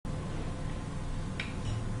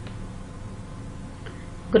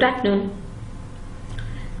Good afternoon.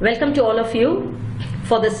 Welcome to all of you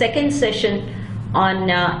for the second session on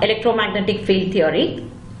electromagnetic field theory.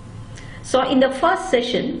 So in the first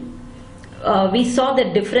session, we saw the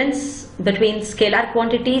difference between scalar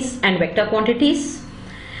quantities and vector quantities,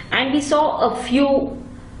 and we saw a few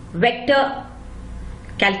vector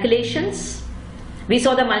calculations. We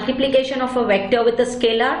saw the multiplication of a vector with a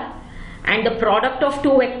scalar and the product of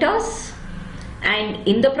two vectors, and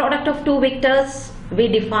in the product of two vectors we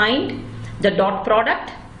defined the dot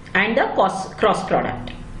product and the cross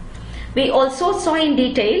product. We also saw in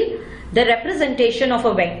detail the representation of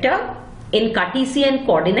a vector in Cartesian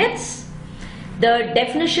coordinates, the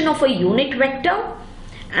definition of a unit vector,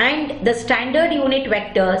 and the standard unit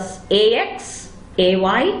vectors ax,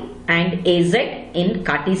 ay and az in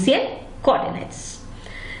Cartesian coordinates.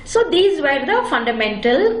 So these were the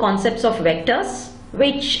fundamental concepts of vectors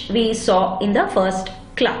which we saw in the first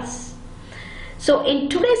class. So in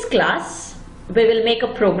today's class we will make a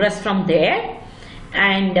progress from there,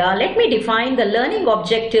 and let me define the learning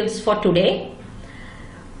objectives for today.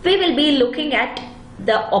 We will be looking at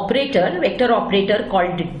the operator, vector operator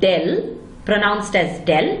called del, pronounced as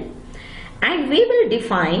del, and we will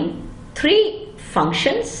define three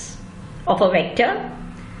functions of a vector: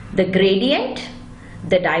 the gradient,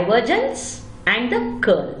 the divergence and the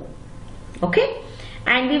curl. Okay,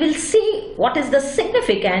 and we will see what is the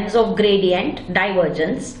significance of gradient,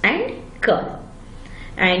 divergence and curl.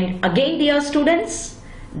 And again, dear students,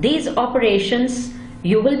 these operations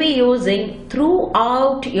you will be using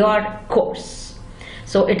throughout your course.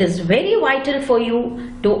 So it is very vital for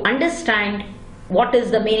you to understand what is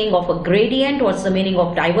the meaning of a gradient, what's the meaning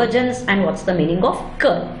of divergence and what's the meaning of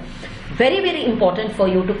curl. Very important for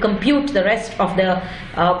you to compute the rest of the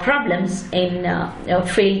problems in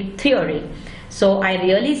field theory. So I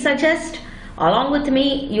really suggest, along with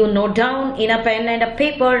me, you note down in a pen and a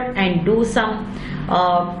paper and do some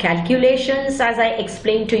calculations as I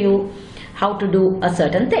explain to you how to do a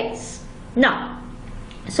certain things. Now,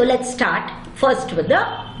 so let's start first with the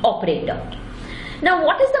operator. Now,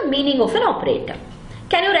 what is the meaning of an operator?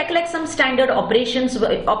 Can you recollect some standard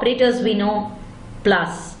operators we know?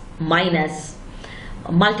 Plus, minus,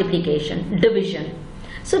 multiplication, division.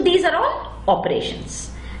 So these are all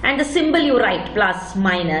operations, and the symbol you write, plus,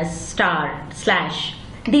 minus, star, slash,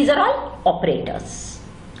 these are all operators.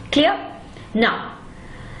 Clear? Now,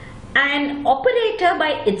 an operator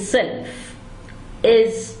by itself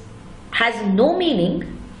has no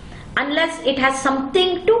meaning unless it has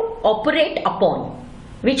something to operate upon,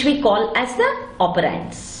 which we call as the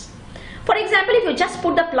operands. For example, if you just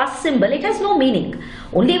put the plus symbol, it has no meaning.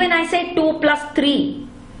 Only when I say 2 plus 3,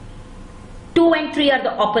 2 and 3 are the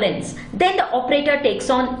operands, then the operator takes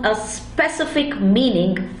on a specific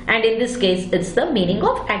meaning, and in this case it's the meaning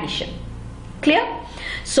of addition. Clear?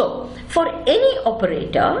 So for any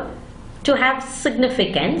operator to have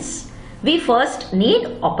significance, we first need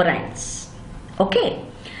operands. Okay,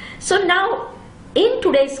 so now in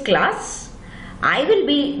today's class I will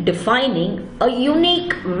be defining a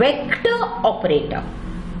unique vector operator.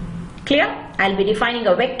 Clear? I'll be defining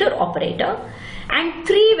a vector operator and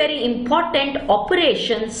three very important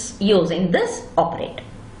operations using this operator.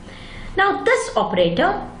 Now this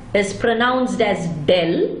operator is pronounced as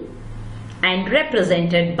del and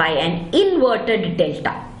represented by an inverted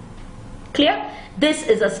delta. Clear? This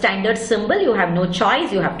is a standard symbol. You have no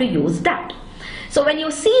choice. You have to use that. So when you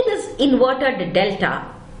see this inverted delta,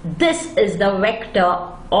 this is the vector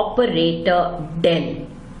operator del.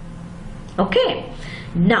 Okay.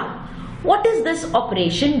 Now, what does this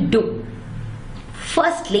operation do?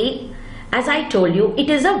 Firstly, as I told you, it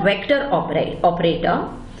is a vector operator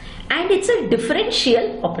and it's a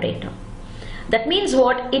differential operator. That means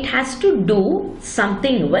what? It has to do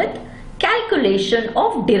something with calculation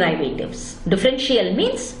of derivatives. Differential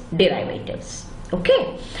means derivatives.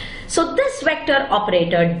 Okay. So this vector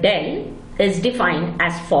operator del is defined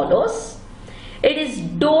as follows. It is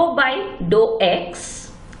dou by dou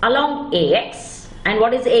x along ax. And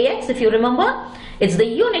what is ax? If you remember, it's the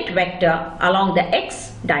unit vector along the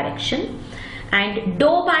x direction, and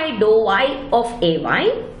dou by dou y of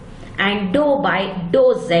ay and dou by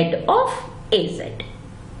dou z of az.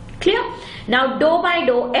 Clear? Now dou by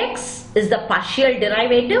dou x is the partial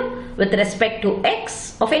derivative with respect to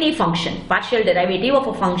x of any function, partial derivative of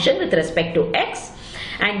a function with respect to x,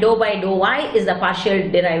 and dou by dou y is the partial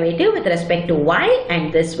derivative with respect to y,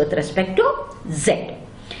 and this with respect to z.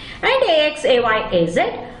 And ax, ay, az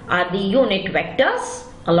are the unit vectors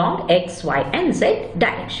along x, y and z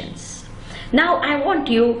directions. Now I want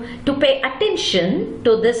you to pay attention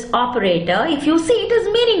to this operator. If you see, it is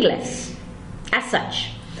meaningless as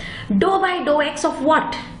such. Dou by dou x of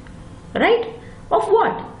what? Right? Of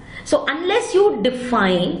what? So unless you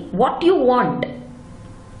define what you want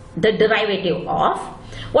the derivative of,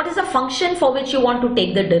 what is the function for which you want to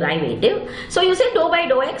take the derivative, so you say dou by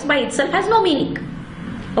dou x by itself has no meaning.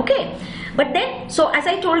 Okay, but then, so as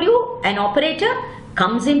I told you, an operator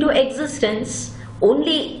comes into existence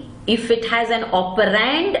only if it has an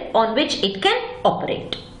operand on which it can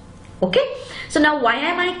operate. Okay, so now why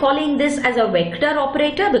am I calling this as a vector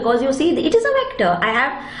operator? Because you see, it is a vector.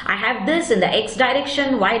 I have this in the x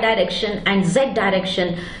direction, y direction and z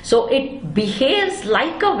direction. So it behaves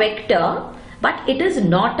like a vector, but it is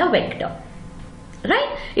not a vector.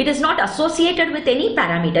 Right? It is not associated with any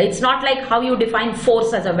parameter. It's not like how you define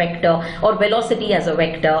force as a vector or velocity as a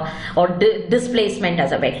vector or displacement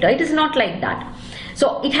as a vector. It is not like that.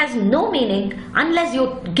 So it has no meaning unless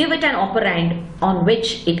you give it an operand on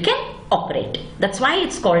which it can operate. That's why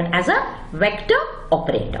it's called as a vector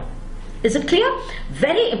operator. Is it clear?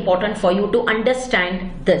 Very important for you to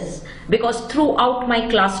understand this, because throughout my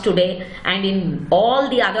class today and in all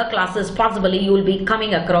the other classes possibly you will be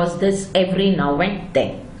coming across this every now and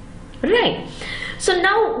then. Right. So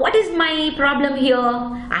now what is my problem here?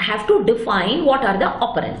 I have to define what are the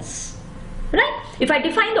operands. Right? If I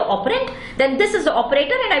define the operand, then this is the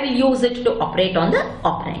operator and I will use it to operate on the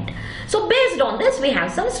operand. So based on this we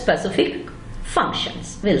have some specific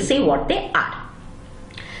functions. We'll see what they are.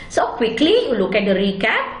 So quickly you look at the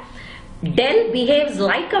recap. Del behaves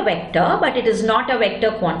like a vector, but it is not a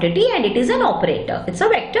vector quantity and it is an operator. It's a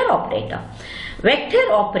vector operator.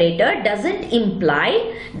 Vector operator doesn't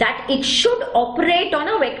imply that it should operate on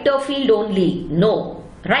a vector field only. No,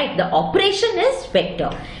 right? The operation is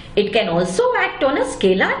vector. It can also act on a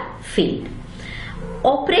scalar field.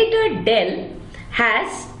 Operator del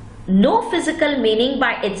has no physical meaning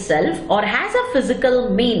by itself or has a physical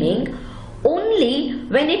meaning only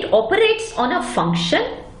when it operates on a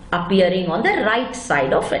function appearing on the right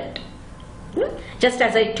side of it. Just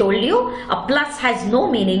as I told you, a plus has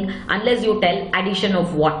no meaning unless you tell addition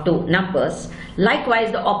of what to numbers.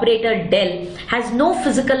 Likewise, the operator del has no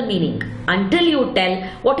physical meaning until you tell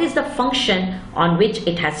what is the function on which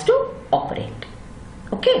it has to operate.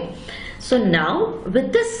 Okay, so now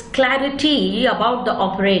with this clarity about the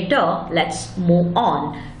operator, let's move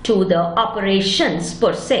on to the operations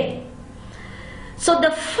per se. So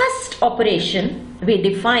the first operation we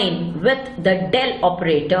define with the del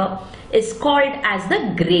operator is called as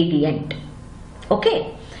the gradient.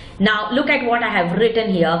 Okay, now look at what I have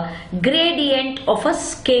written here, gradient of a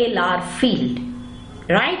scalar field,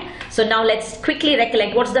 right? So now let's quickly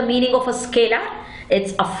recollect what's the meaning of a scalar.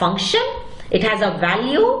 It's a function, it has a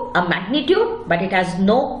value, a magnitude, but it has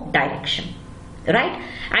no direction, right?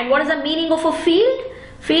 And what is the meaning of a field?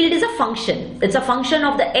 Field is a function. It's a function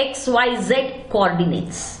of the x, y, z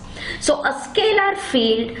coordinates. So a scalar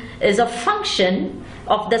field is a function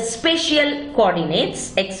of the spatial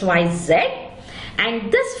coordinates x, y, z,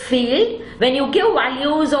 and this field, when you give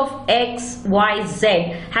values of x, y, z,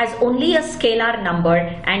 has only a scalar number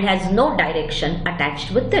and has no direction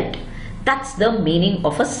attached with it. That's the meaning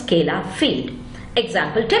of a scalar field.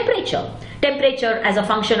 Example, temperature. Temperature as a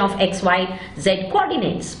function of x, y, z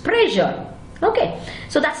coordinates. Pressure. Okay,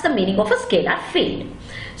 so that's the meaning of a scalar field.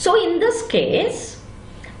 So in this case,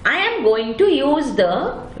 I am going to use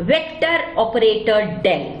the vector operator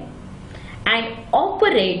del and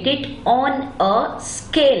operate it on a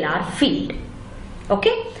scalar field.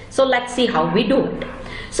 Okay, so let's see how we do it.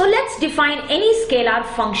 So let's define any scalar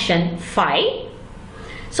function phi.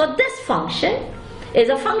 So this function is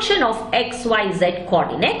a function of x, y, z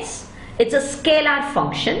coordinates. It's a scalar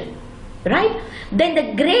function, right? Then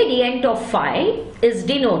the gradient of phi is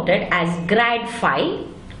denoted as grad phi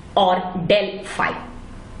or del phi,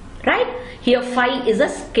 right? Here phi is a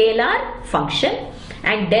scalar function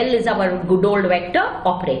and del is our good old vector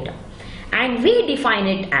operator, and we define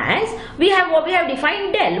it as we have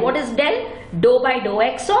defined del. What is del? Dou by dou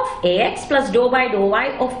x of ax plus dou by dou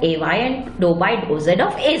y of ay and dou by dou z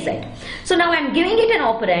of az. So now I am giving it an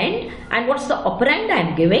operand, and what's the operand I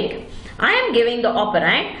am giving? I am giving the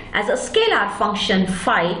operand as a scalar function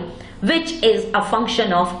phi, which is a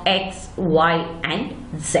function of x, y and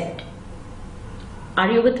z.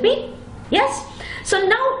 Are you with me? Yes. So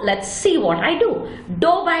now let's see what I do.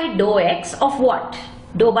 Dou by dou x of what?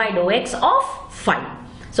 Dou by dou x of phi.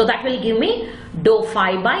 So that will give me dou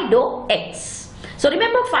phi by dou x. So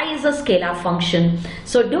remember, phi is a scalar function.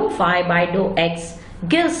 So dou phi by dou x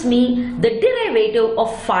gives me the derivative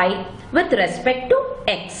of phi with respect to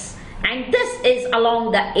x. And this is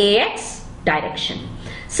along the ax direction.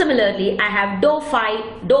 Similarly, I have dou phi,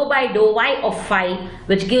 dou by dou y of phi,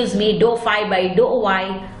 which gives me dou phi by dou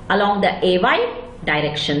y along the AY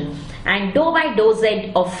direction, and dou by dou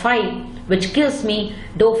z of phi, which gives me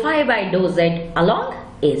dou phi by dou z along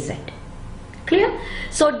AZ. Clear?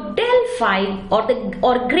 So del phi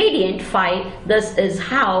or gradient phi, this is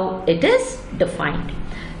how it is defined.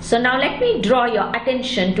 So now let me draw your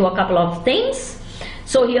attention to a couple of things.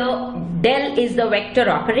 So here del is the vector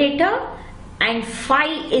operator and phi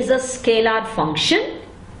is a scalar function,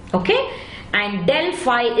 okay, and del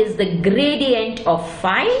phi is the gradient of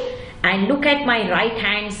phi, and look at my right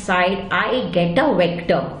hand side, I get a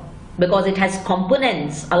vector because it has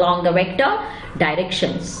components along the vector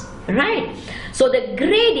directions, right? So the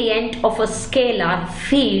gradient of a scalar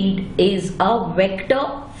field is a vector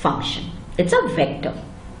function. It's a vector.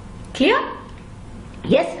 Clear?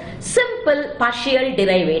 Yes, simple partial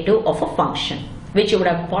derivative of a function, which you would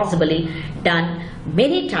have possibly done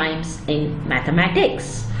many times in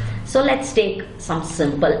mathematics. So let's take some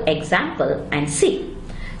simple example and see.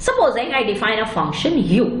 Supposing I define a function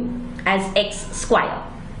u as x square,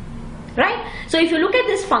 right? So if you look at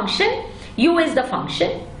this function, u is the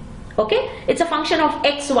function, okay? It's a function of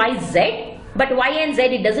x, y, z, but y and z,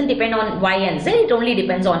 it doesn't depend on y and z, it only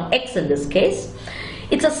depends on x in this case.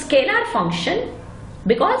 It's a scalar function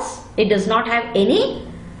because it does not have any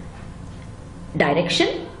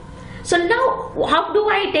direction. So now how do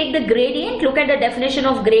I take the gradient? Look at the definition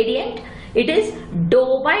of gradient. It is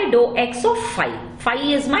dou by dou x of phi.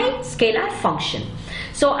 Phi is my scalar function.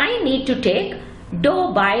 So I need to take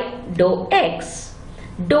dou by dou x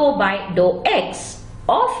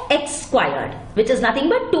of x squared, which is nothing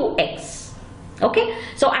but 2x. Okay,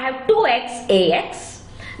 so I have 2x ax,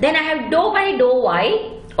 then I have dou by dou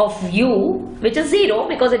y of u, which is 0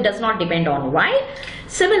 because it does not depend on y.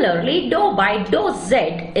 Similarly, dou by dou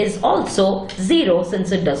z is also 0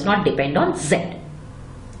 since it does not depend on z.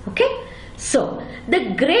 Okay, so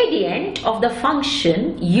the gradient of the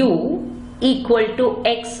function u equal to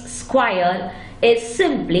x square is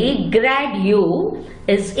simply grad u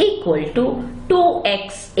is equal to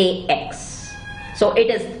 2x ax. So it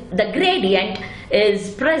is, the gradient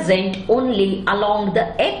is present only along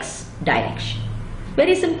the x direction.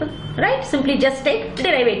 Very simple, right? Simply just take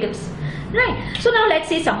derivatives, right? So now let's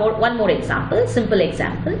see one more example, simple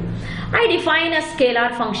example. I define a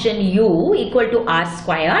scalar function u equal to r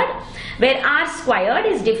squared, where r squared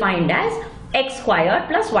is defined as x squared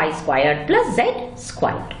plus y squared plus z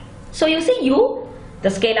squared. So you see u, the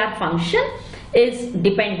scalar function, is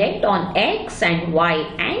dependent on x and y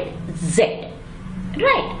and z,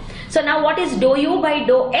 right? So now what is dou u by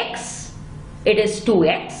dou x? It is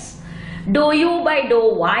 2x. Dou u by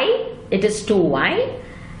dou y, it is 2y,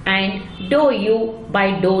 and dou u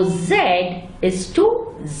by dou z is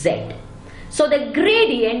 2z. So the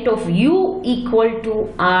gradient of u equal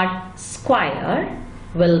to r square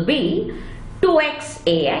will be 2x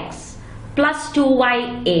ax plus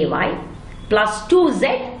 2y ay plus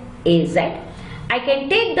 2z az. I can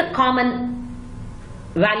take the common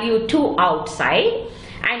value 2 outside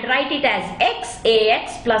and write it as x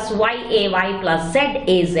ax plus y ay plus z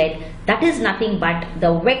az. That is nothing but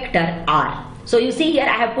the vector r. So you see here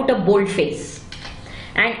I have put a bold face,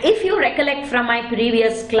 and if you recollect from my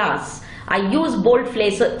previous class, I use bold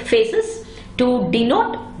faces to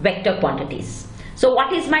denote vector quantities. So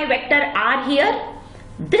what is my vector r here?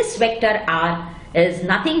 This vector r is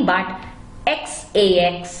nothing but x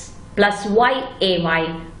ax plus y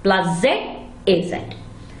ay plus z az.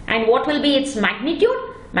 And what will be its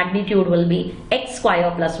magnitude? Magnitude will be x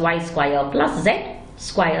square plus y square plus z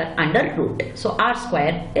square under root. So r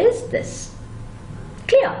square is this.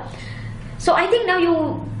 Clear? So I think now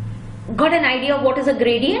you got an idea of what is a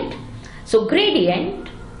gradient. So gradient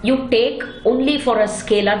you take only for a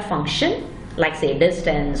scalar function, like say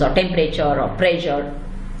distance or temperature or pressure,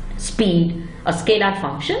 speed, a scalar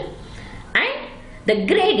function, and the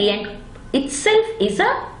gradient itself is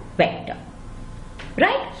a vector,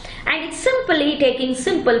 right? And it's simply taking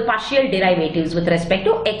simple partial derivatives with respect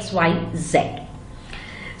to x, y, z.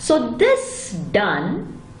 So this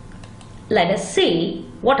done, let us see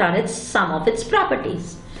what are some of its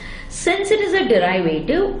properties. Since it is a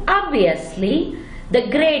derivative, obviously the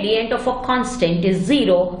gradient of a constant is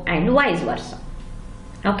 0 and vice versa.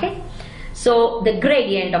 Okay, so the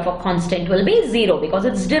gradient of a constant will be 0 because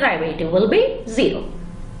its derivative will be 0.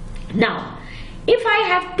 Now if I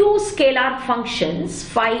have two scalar functions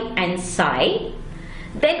phi and psi,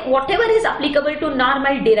 then whatever is applicable to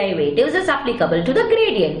normal derivatives is applicable to the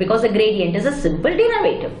gradient, because the gradient is a simple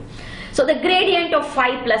derivative. So the gradient of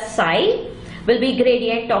phi plus psi will be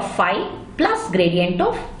gradient of phi plus gradient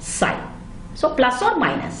of psi. So plus or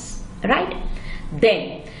minus, right?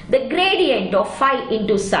 Then the gradient of phi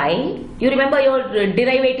into psi, you remember your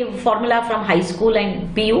derivative formula from high school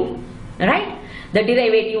and PU, right? The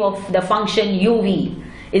derivative of the function uv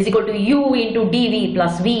is equal to u into dv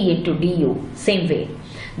plus v into du. Same way,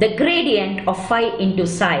 the gradient of phi into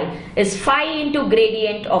psi is phi into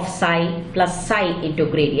gradient of psi plus psi into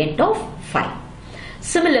gradient of phi.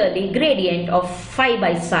 Similarly, gradient of phi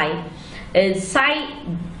by psi is psi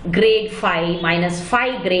grade phi minus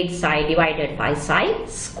phi grade psi divided by psi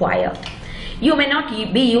square. You may not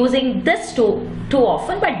be using this too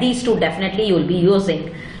often, but these two definitely you will be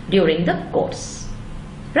using during the course,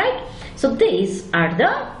 right? So these are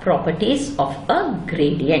the properties of a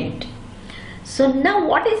gradient. So now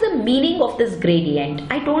what is the meaning of this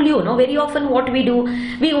gradient? I told you, very often what we do,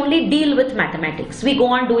 we only deal with mathematics. We go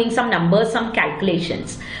on doing some numbers, some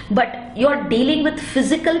calculations, but you're dealing with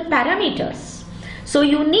physical parameters. So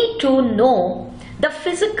you need to know the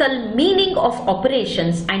physical meaning of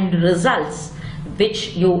operations and results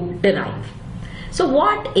which you derive. So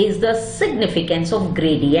what is the significance of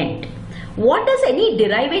gradient? What does any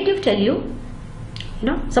derivative tell you?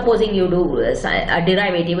 Supposing you do a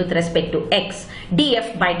derivative with respect to x,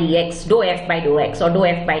 df by dx, dou f by dou x, or dou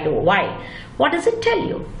f by dou y. What does it tell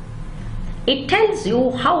you? It tells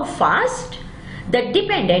you how fast the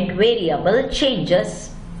dependent variable changes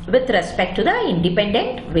with respect to the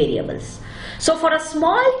independent variables. So for a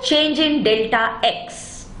small change in delta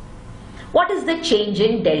x, what is the change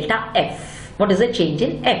in delta f? What is the change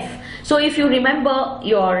in f? So if you remember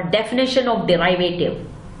your definition of derivative,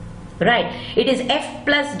 right, it is f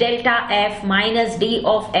plus delta f minus d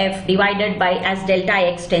of f divided by as delta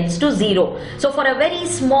x tends to 0. So for a very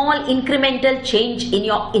small incremental change in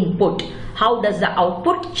your input, how does the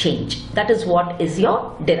output change? That is what is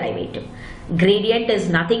your derivative. Gradient is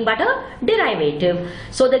nothing but a derivative.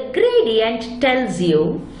 So the gradient tells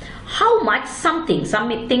you how much something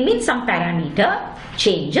means some parameter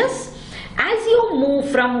changes as you move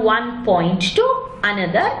from one point to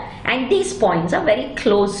another, and these points are very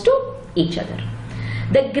close to each other.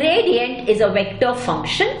 The gradient is a vector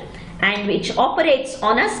function and which operates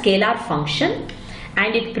on a scalar function,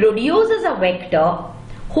 and it produces a vector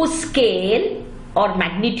whose scale or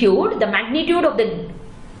magnitude, the magnitude of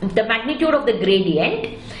the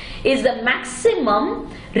gradient is the maximum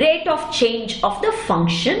rate of change of the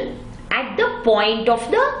function at the point of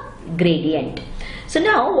the gradient. So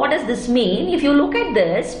now what does this mean? If you look at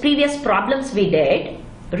this previous problems we did,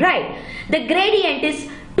 right, the gradient is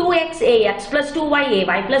 2x plus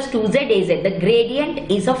 2y plus 2z. The gradient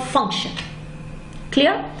is a function.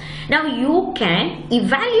 Clear? Now you can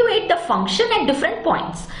evaluate the function at different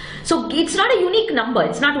points. So it's not a unique number,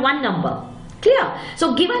 it's not one number. Clear?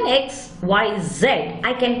 So given x, y, z,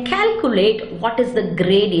 I can calculate what is the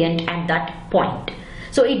gradient at that point.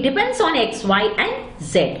 So it depends on x, y and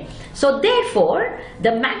z. So therefore,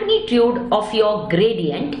 the magnitude of your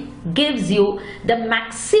gradient gives you the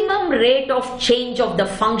maximum rate of change of the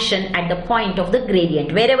function at the point of the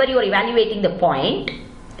gradient. Wherever you are evaluating the point,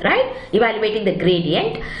 right? Evaluating the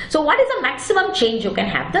gradient. So what is the maximum change you can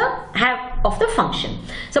have of the function?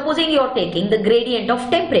 Supposing you are taking the gradient of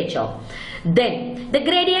temperature. Then the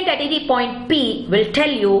gradient at any point P will tell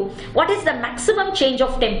you what is the maximum change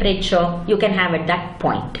of temperature you can have at that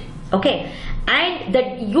point. Okay, and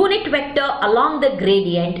the unit vector along the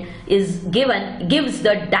gradient gives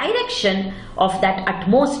the direction of that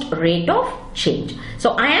utmost rate of change.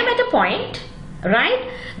 So I am at a point, right?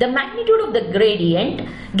 The magnitude of the gradient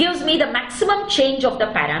gives me the maximum change of the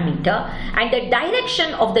parameter, and the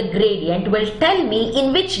direction of the gradient will tell me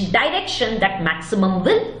in which direction that maximum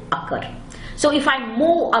will occur. So if I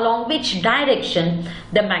move along which direction,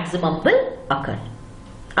 the maximum will occur.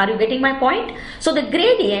 Are you getting my point? So the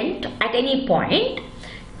gradient at any point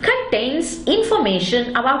contains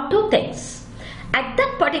information about two things. At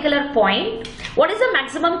that particular point, what is the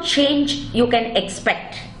maximum change you can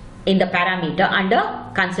expect in the parameter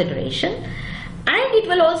under consideration, and it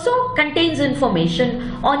will also contains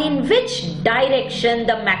information on in which direction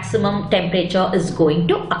the maximum temperature is going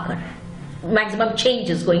to occur. Maximum change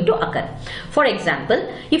is going to occur. For example,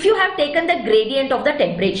 if you have taken the gradient of the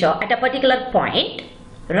temperature at a particular point,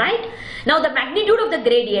 right? Now the magnitude of the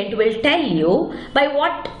gradient will tell you by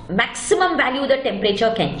what maximum value the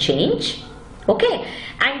temperature can change. Okay,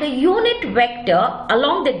 and the unit vector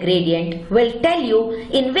along the gradient will tell you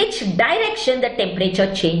in which direction the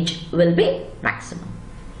temperature change will be maximum.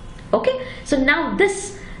 Okay, so now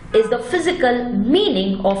this is the physical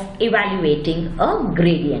meaning of evaluating a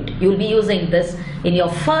gradient. You will be using this in your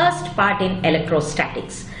first part in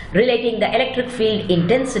electrostatics, relating the electric field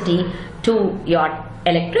intensity to your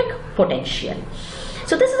electric potential.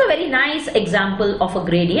 So this is a very nice example of a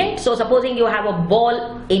gradient. So supposing you have a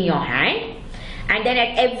ball in your hand, and then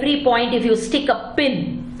at every point if you stick a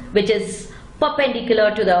pin which is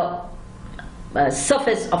perpendicular to the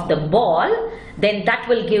surface of the ball, then that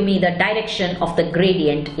will give me the direction of the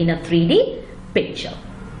gradient in a 3D picture.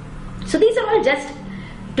 So these are all just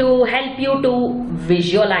to help you to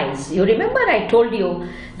visualize. You remember I told you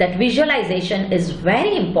that visualization is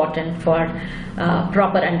very important for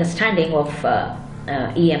proper understanding of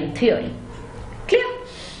EM theory. Clear?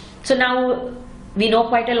 So now we know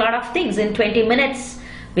quite a lot of things. In 20 minutes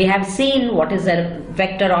we have seen what is a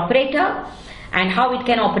vector operator and how it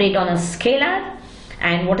can operate on a scalar,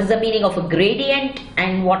 and what is the meaning of a gradient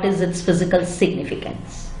and what is its physical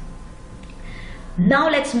significance. Now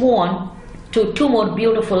let's move on to two more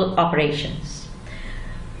beautiful operations.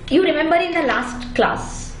 You remember in the last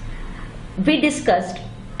class we discussed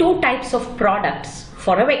two types of products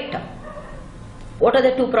for a vector. What are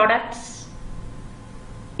the two products?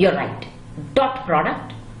 You're right, dot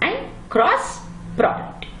product and cross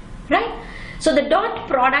product, right? So the dot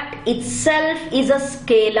product itself is a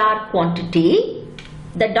scalar quantity.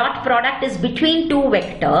 The dot product is between two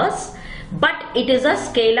vectors, but it is a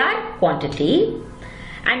scalar quantity,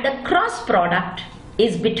 and the cross product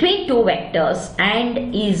is between two vectors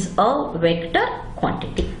and is a vector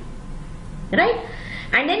quantity, right?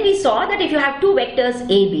 And then we saw that if you have two vectors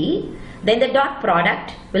AB, then the dot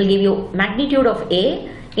product will give you magnitude of A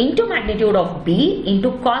into magnitude of B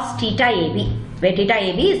into cos theta AB, where theta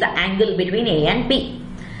AB is the angle between A and B.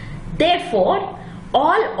 Therefore,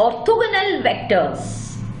 all orthogonal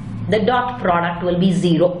vectors, the dot product will be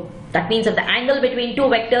 0. That means if the angle between two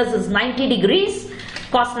vectors is 90 degrees,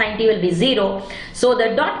 cos 90 will be 0. So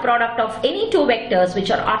the dot product of any two vectors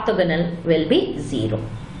which are orthogonal will be 0.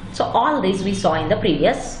 So all this we saw in the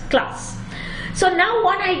previous class. So now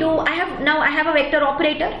what I do, I have a vector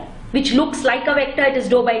operator which looks like a vector. It is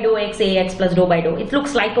dou by dou x, ax plus dou by dou. It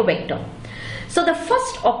looks like a vector. So the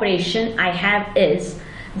first operation I have is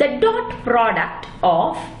the dot product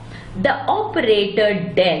of the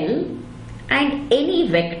operator del and any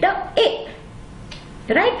vector A.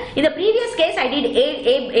 Right? In the previous case I did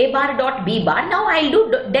A bar dot B bar. Now I'll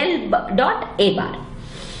do del dot A bar.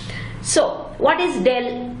 So what is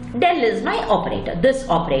del? Del is my operator, this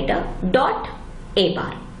operator, dot A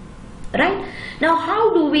bar. Right? Now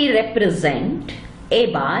how do we represent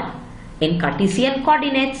A bar in Cartesian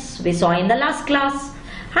coordinates? We saw in the last class.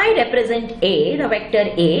 I represent A, the vector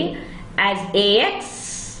A, as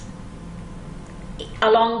AX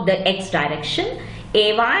along the X direction,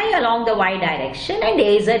 AY along the Y direction, and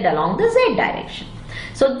AZ along the Z direction.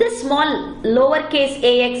 So this small lowercase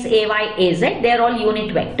AX, AY, AZ, they are all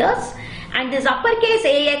unit vectors, and this uppercase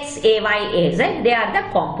AX, AY, AZ, they are the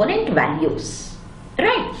component values.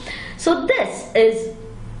 Right? So this is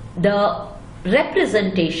the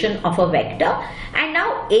representation of a vector, and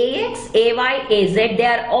now AX, AY, AZ, they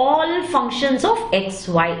are all functions of X,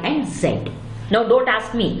 Y and Z. Now don't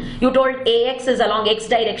ask me, you told AX is along X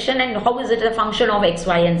direction and how is it a function of X,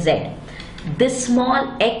 Y and Z? This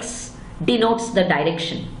small x denotes the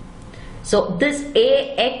direction. So this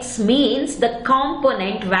AX means the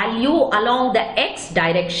component value along the X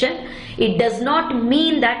direction. It does not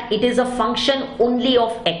mean that it is a function only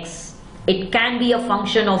of X. It can be a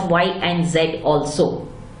function of Y and Z also.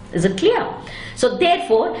 Is it clear? So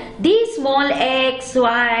therefore, these small x,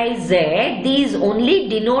 y, z, these only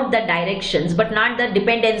denote the directions but not the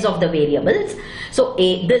dependence of the variables. So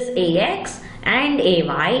this AX and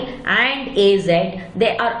AY and AZ,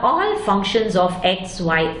 they are all functions of X,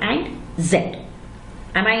 Y and Z.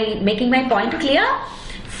 Am I making my point clear?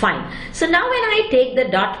 Fine. So now when I take the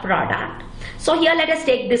dot product, so here let us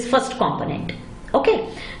take this first component.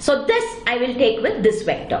 Okay. So this I will take with this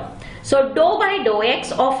vector. So dou by dou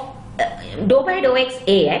x of dou by dou x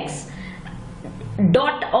AX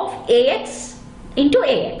dot of AX into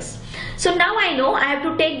AX. So now I know I have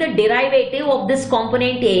to take the derivative of this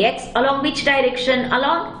component AX along which direction?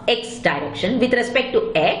 Along X direction with respect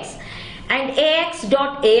to X, and AX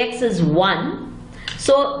dot AX is 1.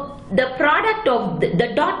 So the product of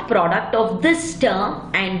the dot product of this term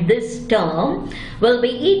and this term will be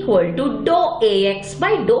equal to dou AX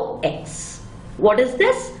by dou X. What is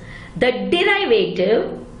this? The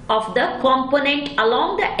derivative of the component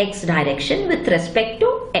along the X direction with respect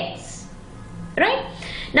to X. Right?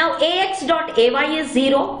 Now AX dot AY is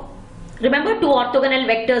 0. Remember, two orthogonal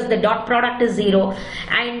vectors, the dot product is 0,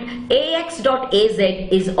 and AX dot AZ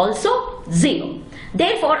is also 0.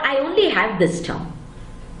 Therefore, I only have this term.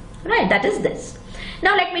 Right? That is this.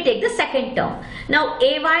 Now let me take the second term. Now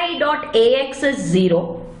AY dot AX is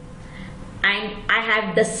 0. and I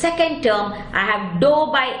have the second term, I have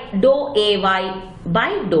dou ay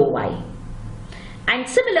by dou y. And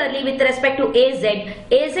similarly with respect to az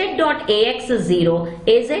dot ax is 0,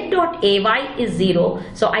 az dot ay is 0,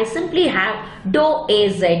 so I simply have dou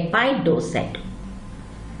az by dou z,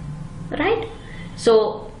 right?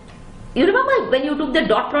 So you remember when you took the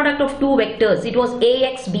dot product of two vectors, it was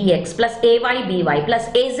ax bx plus ay by plus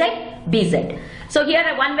az bz. So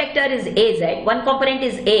here one vector is az, one component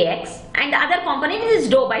is ax, and the other component is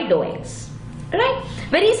dou by dou x, right?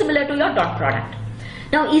 Very similar to your dot product.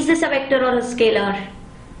 Now, is this a vector or a scalar?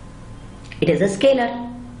 It is a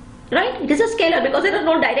scalar, right? It is a scalar because there are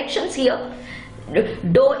no directions here.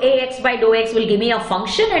 Dou ax by dou x will give me a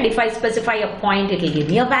function, and if I specify a point, it will give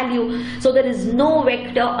me a value. So there is no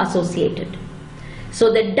vector associated.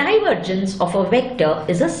 So the divergence of a vector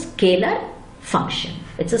is a scalar function.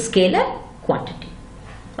 It's a scalar quantity.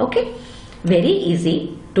 Okay? Very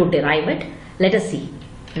easy to derive it. Let us see.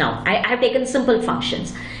 Now, I have taken simple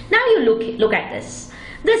functions. Now you look at this.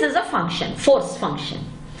 This is a function, force function.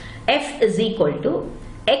 F is equal to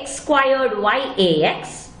x squared y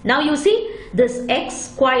ax. Now you see this x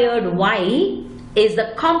squared y is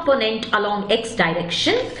the component along x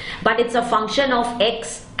direction, but it's a function of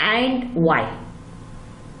x and y.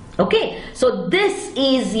 Okay, so this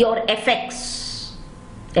is your fx.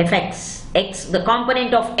 Fx, x, the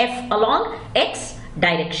component of f along x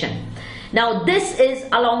direction. Now this is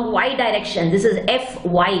along y direction. This is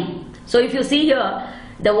fy. So if you see here,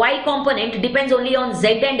 the y component depends only on z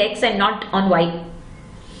and x and not on y.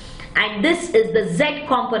 And this is the z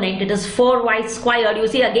component. It is 4y squared. You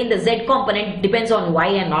see again the z component depends on y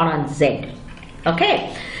and not on z.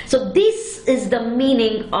 Okay. So this is the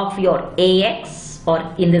meaning of your ax,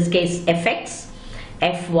 or in this case fx,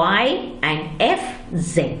 fy and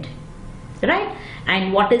fz. Right.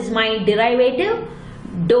 And what is my derivative?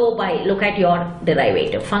 Dou by, look at your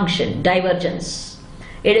derivative function, divergence.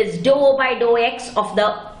 It is dou by dou x of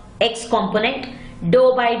the x component,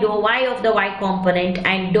 dou by dou y of the y component,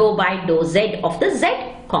 and dou by dou z of the z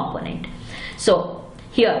component. So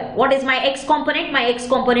here, what is my x component? My x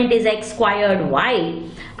component is x squared y.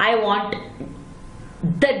 I want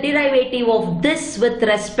the derivative of this with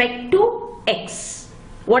respect to x.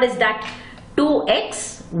 What is that?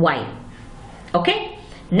 2xy. Okay.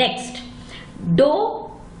 Next,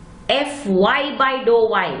 dou fy by dou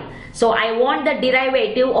y. So I want the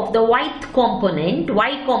derivative of the y component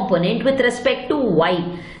with respect to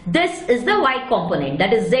y. This is the y component,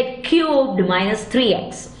 that is z cubed minus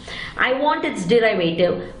 3x. I want its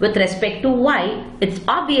derivative with respect to y. It's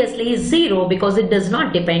obviously 0 because it does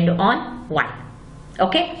not depend on y.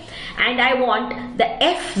 Okay. And I want the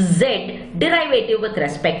fz derivative with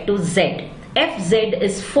respect to z. Fz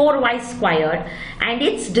is 4y squared, and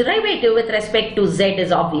its derivative with respect to z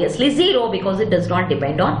is obviously 0 because it does not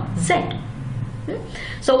depend on z.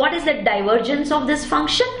 So what is the divergence of this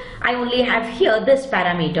function? I only have here this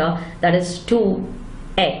parameter, that is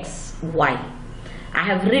 2xy. I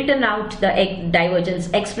have written out the divergence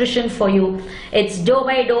expression for you. It's dou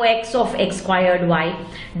by dou x of x squared y,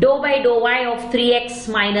 dou by dou y of 3x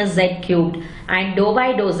minus z cubed, and dou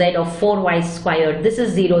by dou z of 4y squared. This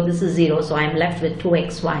is 0, this is 0, so I am left with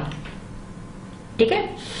 2xy.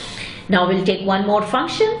 Okay? Now we'll take one more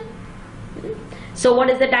function. So what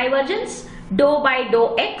is the divergence? Dou by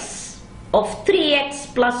dou x of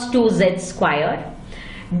 3x plus 2z squared,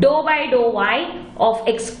 dou by dou y of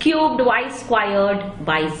x cubed y squared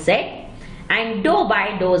by z, and dou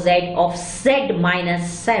by dou z of z minus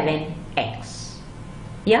 7x.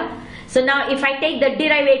 Yeah. So now if I take the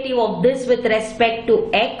derivative of this with respect to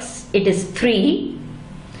x, it is 3.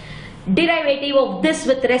 Derivative of this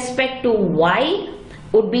with respect to y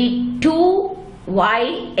would be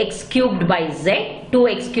 2y x cubed by z,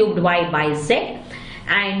 2x cubed y by z.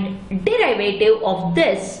 And derivative of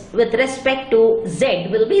this with respect to z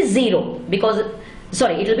will be 0 because,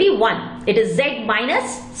 sorry, it will be 1. It is z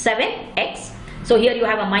minus 7x. So here you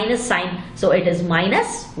have a minus sign, so it is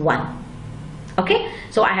minus 1. Okay,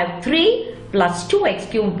 so I have 3 plus 2x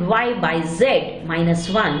cubed y by z minus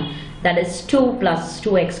 1, that is 2 plus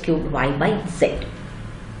 2x cubed y by z.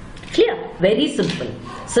 Clear? Very simple.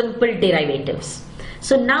 Simple derivatives.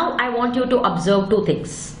 So now I want you to observe two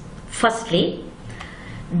things. Firstly,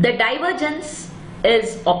 the divergence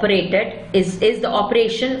is the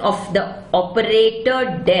operation of the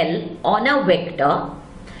operator del on a vector.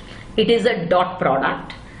 It is a dot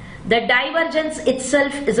product. The divergence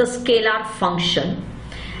itself is a scalar function,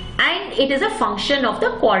 and it is a function of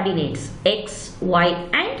the coordinates x, y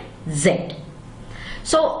and z.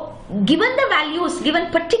 So given the values,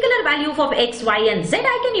 given particular value of x, y and z,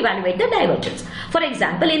 I can evaluate the divergence. For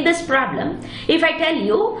example, in this problem, if I tell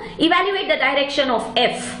you evaluate the direction of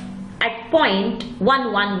f at point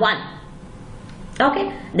 1, 1, 1,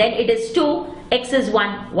 okay, then it is 2, x is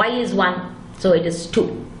 1, y is 1, so it is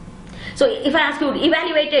 2. So if I ask you to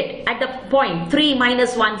evaluate it at the point 3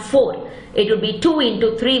 minus 1, 4, it would be 2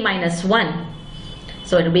 into 3 minus 1,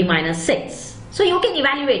 so it will be minus 6. So you can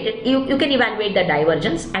evaluate it, you can evaluate the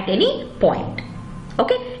divergence at any point.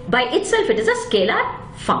 Okay, by itself it is a scalar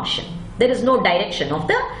function. There is no direction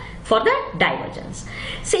for the divergence.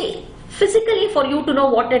 See, physically, for you to know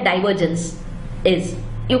what the divergence is,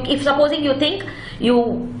 if supposing you think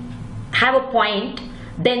you have a point,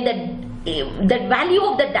 then the value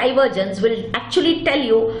of the divergence will actually tell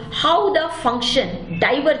you how the function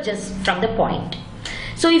diverges from the point.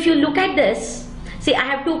 So if you look at this, see, I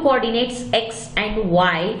have two coordinates x and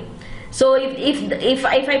y. So if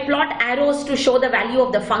I plot arrows to show the value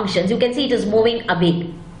of the functions, you can see it is moving a bit.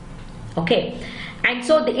 Okay, and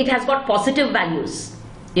so it has got positive values.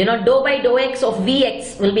 You know, dou by dou x of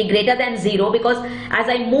vx will be greater than 0, because as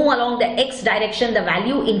I move along the x direction, the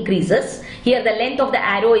value increases. Here the length of the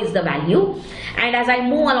arrow is the value, and as I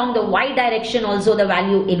move along the y direction also the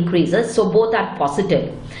value increases, so both are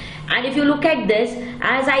positive. And if you look at this,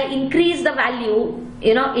 as I increase the value,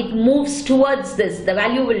 you know, it moves towards this, the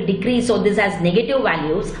value will decrease, so this has negative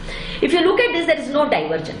values. If you look at this, there is no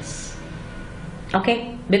divergence,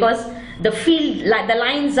 okay, because the field, the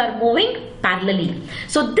lines are moving parallelly.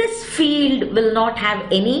 So this field will not have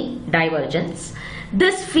any divergence.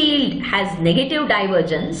 This field has negative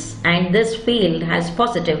divergence and this field has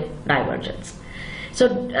positive divergence. So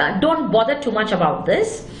don't bother too much about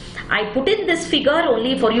this. I put in this figure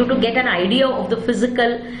only for you to get an idea of the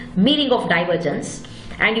physical meaning of divergence.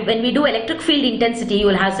 And when we do electric field intensity, you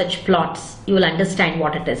will have such plots. You will understand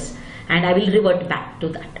what it is. And I will revert back to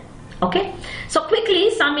that. Okay, so quickly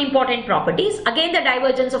some important properties. Again, the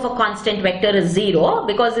divergence of a constant vector is 0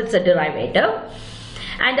 because it's a derivative,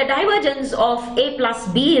 and the divergence of a plus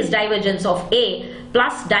b is divergence of a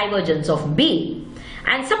plus divergence of b.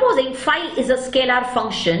 And supposing phi is a scalar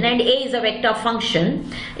function and a is a vector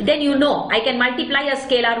function, then you know I can multiply a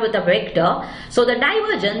scalar with a vector. So the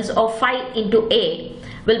divergence of phi into a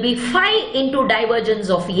will be phi into divergence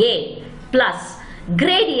of a plus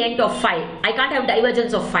gradient of phi. I can't have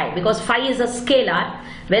divergence of phi because phi is a scalar,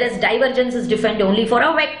 whereas divergence is defined only for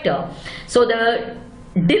a vector. So the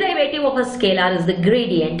derivative of a scalar is the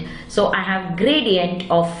gradient. So I have gradient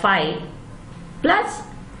of phi plus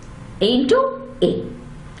into a.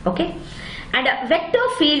 Okay, and a vector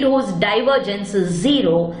field whose divergence is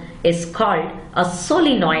 0 is called a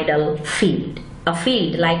solenoidal field. A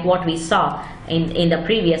field like what we saw in the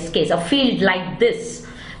previous case, a field like this,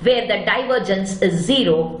 where the divergence is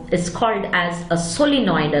 0, is called as a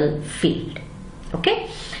solenoidal field. Okay,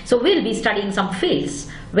 so we'll be studying some fields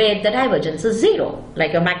where the divergence is 0,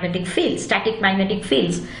 like a magnetic field, static magnetic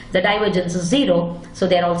fields, the divergence is 0, so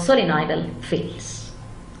they are all solenoidal fields.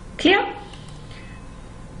 Clear?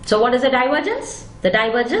 So what is the divergence? The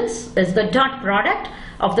divergence is the dot product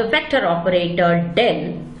of the vector operator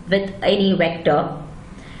del with any vector,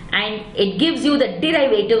 and it gives you the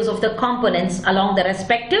derivatives of the components along the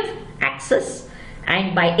respective axis,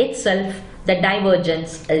 and by itself the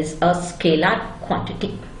divergence is a scalar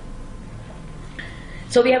quantity.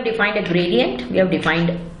 So we have defined a gradient, we have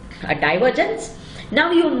defined a divergence.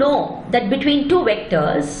 Now you know that between two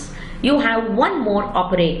vectors you have one more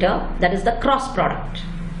operator, that is the cross product.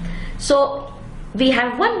 So we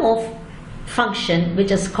have one more function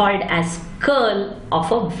which is called as curl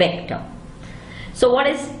of a vector. So what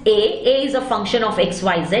is A? A is a function of x,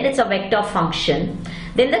 y, z. It's a vector function.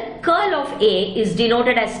 Then the curl of A is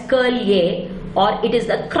denoted as curl A, or it is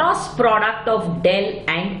the cross product of del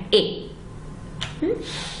and A.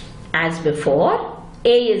 As before,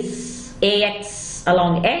 A is AX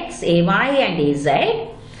along X, AY and AZ.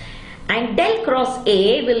 And del cross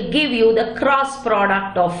A will give you the cross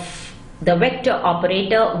product of the vector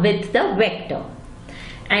operator with the vector.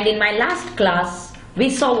 And in my last class, we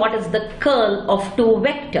saw what is the curl of two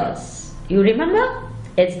vectors. You remember?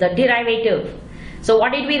 It's the derivative. So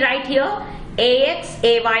what did we write here? AX,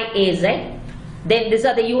 AY, AZ. Then these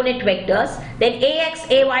are the unit vectors. Then AX,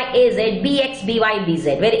 AY, AZ, BX, BY,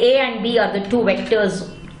 BZ, where A and B are the two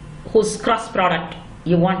vectors whose cross product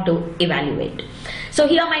you want to evaluate. So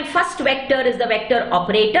here my first vector is the vector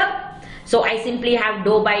operator. So I simply have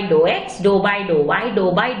dou by dou x, dou by dou y,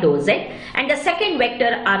 dou by dou z, and the second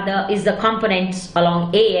vector is the components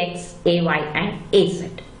along AX, AY and AZ.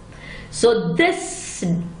 So this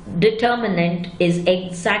determinant is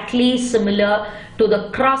exactly similar to the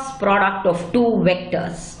cross product of two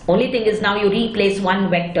vectors. Only thing is now you replace one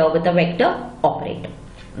vector with a vector operator.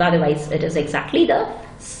 Otherwise it is exactly the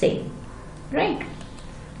same, right?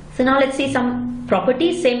 So now let's see some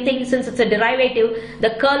properties. Same thing, since it's a derivative,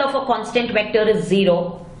 the curl of a constant vector is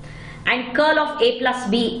 0, and curl of a plus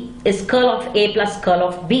b is curl of a plus curl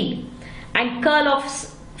of b, and curl of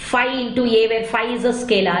phi into a, where phi is a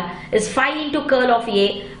scalar, is phi into curl of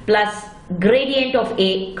a plus gradient of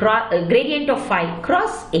a gradient of phi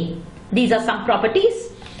cross a. These are some properties.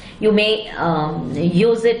 You may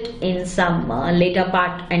use it in some later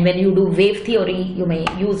part, and when you do wave theory you may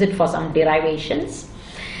use it for some derivations.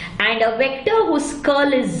 And a vector whose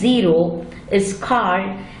curl is 0 is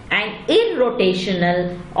called an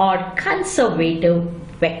irrotational or conservative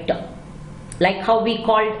vector. Like how we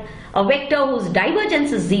called a vector whose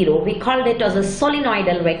divergence is 0, we called it as a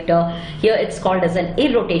solenoidal vector. Here it's called as an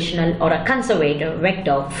irrotational or a conservative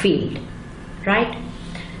vector field, right?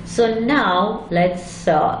 So now let's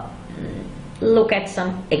look at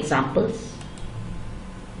some examples.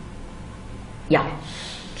 Yeah,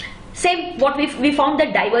 same what we found the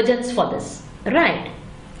divergence for this, right?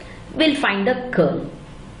 We'll find the curl.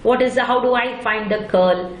 How do I find the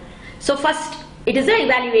curl? So first, it is an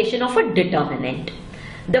evaluation of a determinant.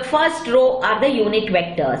 The first row are the unit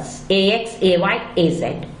vectors ax, ay,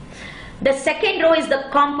 az. The second row is the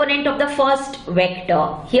component of the first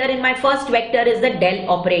vector. Here in my first vector is the del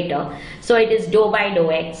operator. So it is dou by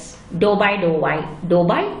dou x, dou by dou y, dou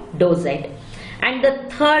by dou z. And the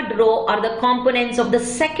third row are the components of the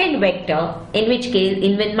second vector, in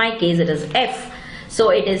my case it is f. So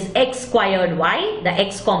it is x squared y, the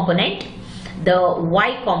x component, the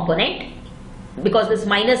y component, because this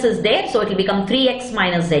minus is there, so it will become 3x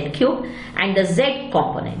minus z cubed, and the z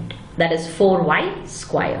component, that is 4y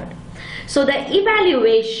squared. So the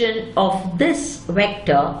evaluation of this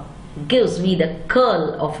vector gives me the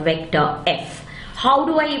curl of vector f. How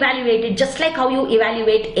do I evaluate it? Just like how you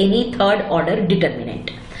evaluate any third order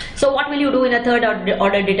determinant. So what will you do in a third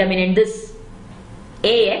order determinant? This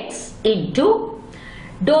ax into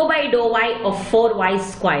dou by dou y of 4y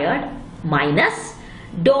squared minus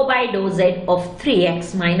dou by dou z of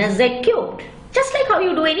 3x minus z cubed. Just like how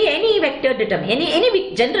you do any vector determinant,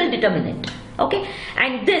 any general determinant. Okay,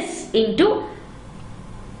 and this into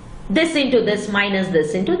this minus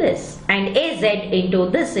this into this, and az into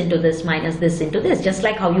this minus this into this, just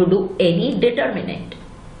like how you do any determinant,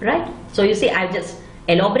 right? So you see, I've just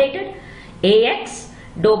elaborated. Ax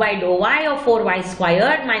dou by dou y of 4y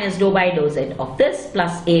squared minus dou by dou z of this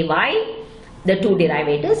plus ay, the two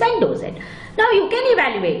derivatives, and dou z. Now you can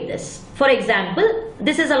evaluate this. For example,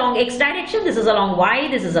 this is along x direction, this is along y,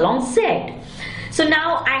 this is along z. So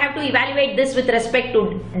now I have to evaluate this with respect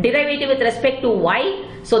to derivative with respect to y.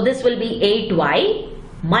 So this will be 8y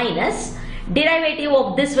minus derivative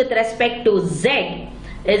of this with respect to z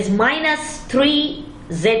is minus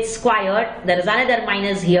 3z squared. There is another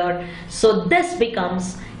minus here. So this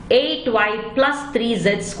becomes 8y plus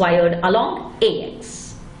 3z squared along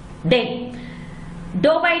ax. Then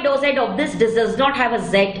dou by dou z of this does not have a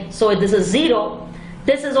z. So this is 0.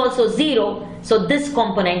 This is also 0. So this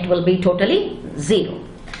component will be totally 0.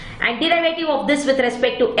 And derivative of this with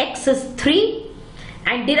respect to x is 3.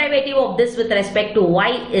 And derivative of this with respect to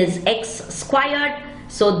y is x squared.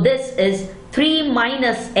 So this is 3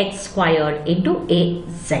 minus x squared into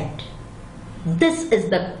az. This is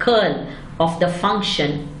the curl of the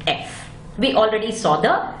function f. We already saw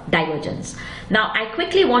the divergence. Now I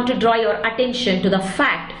quickly want to draw your attention to the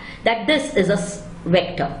fact that this is a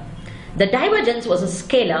vector. The divergence was a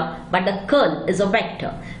scalar, but the curl is a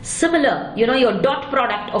vector. Similar, your dot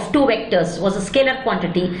product of two vectors was a scalar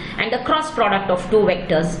quantity, and the cross product of two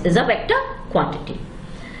vectors is a vector quantity.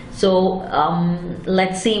 So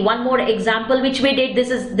let's see one more example which we did.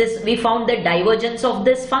 We found the divergence of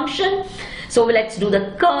this function. So let's do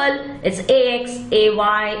the curl. It's ax,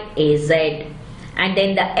 ay, az, and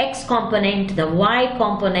then the x component, the y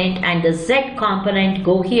component, and the z component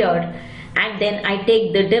go here. And then I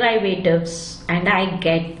take the derivatives and I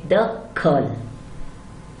get the curl.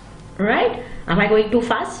 Right? Am I going too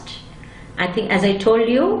fast? I think, as I told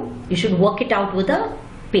you, you should work it out with a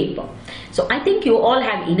paper. So I think you all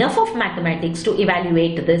have enough of mathematics to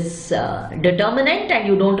evaluate this determinant, and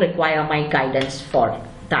you don't require my guidance for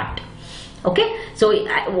that. Okay? So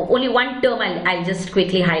only one term I'll just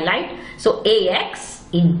quickly highlight. So ax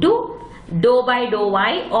into dou by dou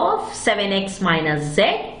y of 7x minus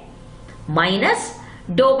z minus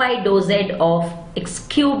dou by dou z of x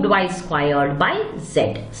cubed y squared by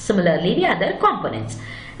z. Similarly, the other components.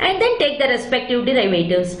 and then take the respective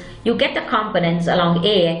derivatives. You get the components along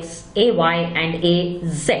ax, ay and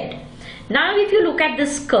az. Now if you look at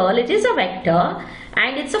this curl, it is a vector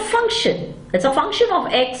and it's a function. It's a function of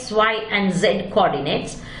x, y and z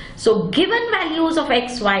coordinates. So given values of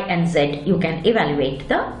x, y and z, you can evaluate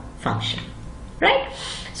the function, right?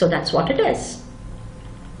 So that's what it is.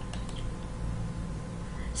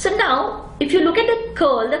 So now if you look at the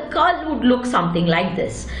curl would look something like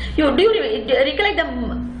this. Do you recollect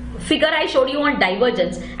the figure I showed you on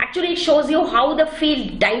divergence? Actually it shows you how the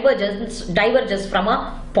field diverges from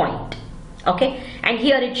a point. Okay, and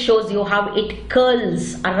here it shows you how it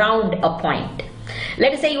curls around a point.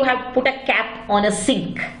 Let us say you have put a cap on a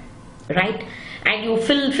sink, right, and you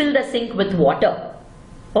fill the sink with water.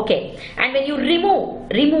 Okay, and when you remove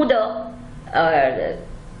the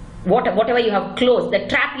whatever you have closed, the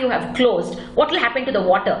trap you have closed, what will happen to the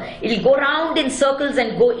water? It will go round in circles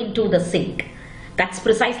and go into the sink. That's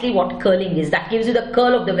precisely what curling is. That gives you the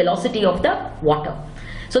curl of the velocity of the water.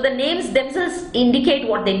 So the names themselves indicate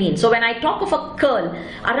what they mean. So when I talk of a curl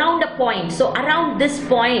around a point, so around this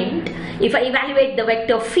point, if I evaluate the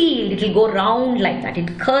vector field, it will go round like that.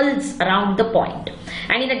 It curls around the point.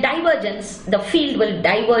 And in a divergence, the field will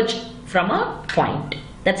diverge from a point.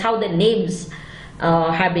 That's how the names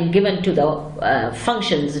have been given to the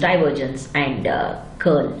functions divergence and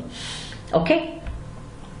curl. Okay.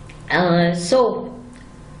 So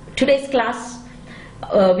today's class,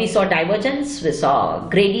 we saw divergence, we saw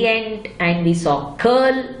gradient, and we saw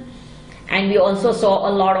curl, and we also saw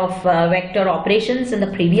a lot of vector operations in the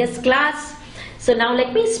previous class. So now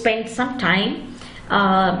let me spend some time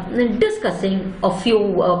discussing a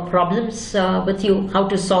few problems with you, how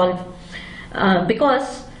to solve,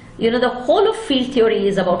 because you know the whole of field theory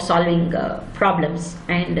is about solving problems,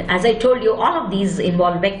 and as I told you, all of these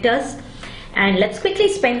involve vectors. And let's quickly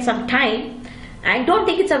spend some time, and don't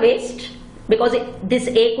think it's a waste, because this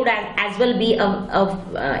A could as well be a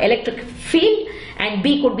electric field and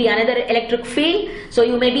B could be another electric field. So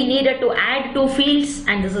you may be needed to add two fields,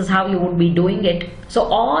 and this is how you would be doing it. So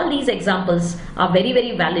all these examples are very,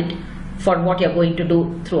 very valid for what you're going to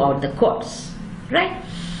do throughout the course, right?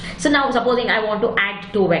 So now supposing I want to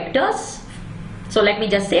add two vectors. So let me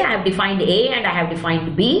just say I have defined A and I have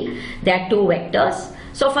defined B. There are two vectors.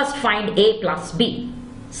 So first find A plus B.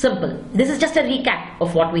 Simple. This is just a recap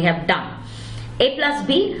of what we have done. A plus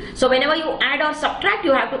B. So whenever you add or subtract,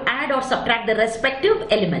 you have to add or subtract the respective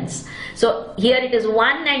elements. So here it is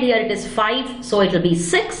 1 and here it is 5. So it will be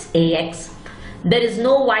 6AX. There is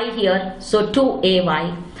no Y here. So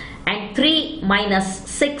 2AY. And 3 minus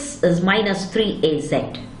 6 is minus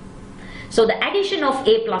 3AZ. So the addition of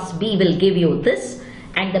A plus B will give you this.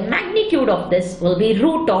 And the magnitude of this will be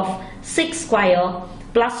root of 6 square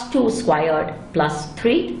plus 2 squared plus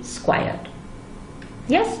 3 squared.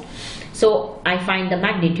 Yes? So I find the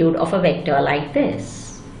magnitude of a vector like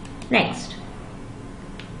this. Next.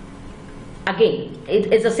 Again,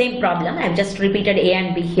 it's the same problem. I've just repeated A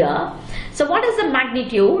and B here. So what is the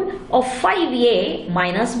magnitude of 5A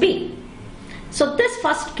minus B? So this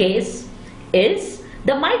first case is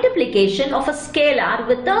the multiplication of a scalar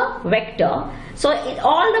with a vector. So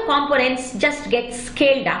all the components just get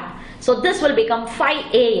scaled up. So this will become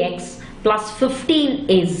 5AX plus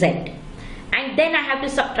 15AZ. And then I have to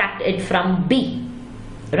subtract it from B,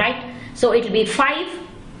 right? So it will be 5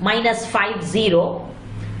 minus 5, 0.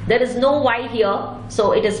 There is no Y here,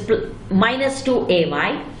 so it is minus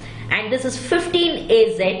 2AY. And this is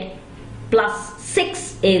 15AZ plus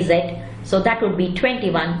 6AZ. So that would be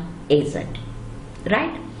 21AZ,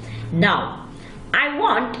 right? Now, I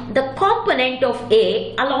want the component of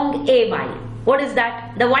A along AY. What is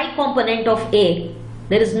that? The Y component of A.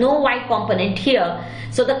 There is no Y component here.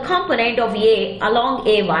 So the component of A along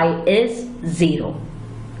AY is 0.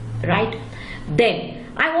 Right? Then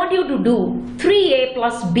I want you to do 3A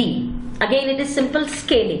plus B. Again, it is simple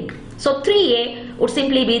scaling. So 3A would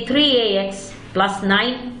simply be 3AX plus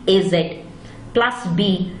 9AZ plus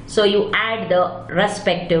B. So you add the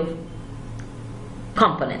respective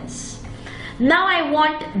components. Now I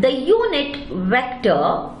want the unit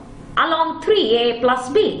vector along 3A plus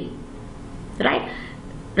B. Right?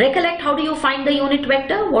 Recollect, how do you find the unit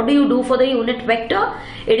vector? What do you do for the unit vector?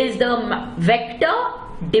 It is the vector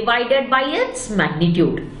divided by its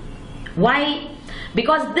magnitude. Why?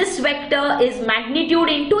 Because this vector is magnitude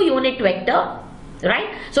into unit vector,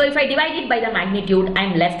 right? So if I divide it by the magnitude, I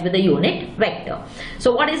am left with the unit vector.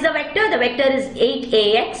 So what is the vector? The vector is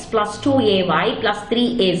 8AX plus 2AY plus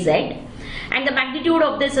 3AZ, and the magnitude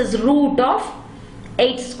of this is root of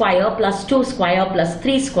 8 square plus 2 square plus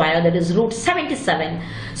 3 square, that is root 77.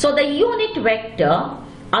 So the unit vector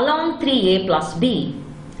along 3A plus B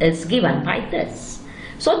is given by this.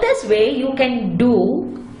 So this way you can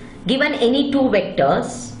do, given any two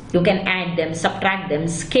vectors, you can add them, subtract them,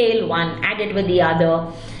 scale one, add it with the other,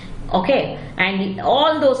 okay, and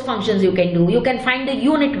all those functions you can do. You can find the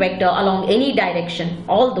unit vector along any direction.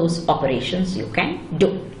 All those operations you can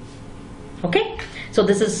do. Okay, so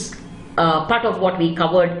this is part of what we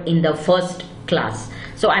covered in the first class.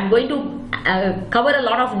 So I'm going to cover a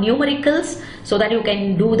lot of numericals so that you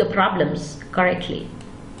can do the problems correctly.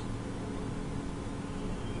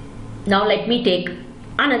 Now let me take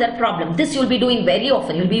another problem. This you'll be doing very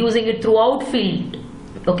often. You'll be using it throughout field.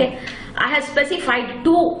 Okay, I have specified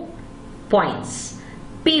 2 points,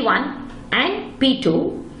 P1 and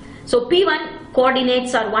P2. So P1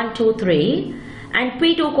 coordinates are 1, 2, 3 and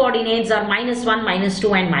P2 coordinates are -1,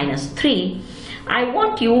 -2 and -3. I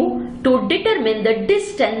want you to determine the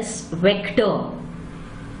distance vector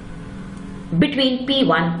between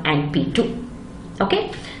P1 and P2.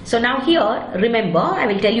 Okay, so now here remember, I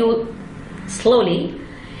will tell you slowly.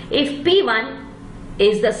 If P1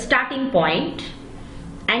 is the starting point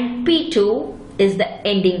and P2 is the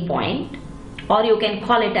ending point, or you can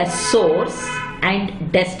call it as source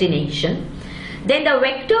and destination, then the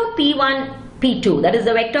vector P1, P2, that is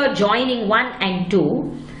the vector joining 1 and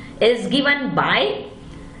 2, is given by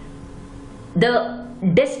the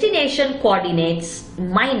destination coordinates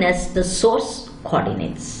minus the source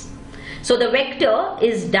coordinates. So the vector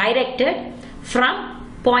is directed from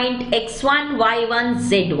point x1, y1,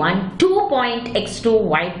 z1 to point x2,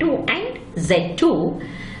 y2 and z2.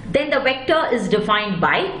 Then the vector is defined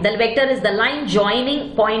by, the vector is the line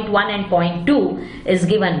joining point 1 and point 2 is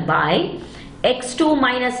given by x2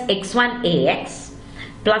 minus x1 ax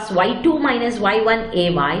plus y2 minus y1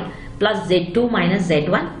 ay plus z2 minus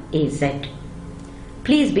z1 az.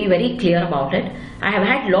 Please be very clear about it. I have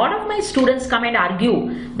had a lot of my students come and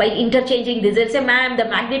argue by interchanging this. They'll say, ma'am, the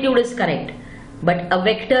magnitude is correct. But a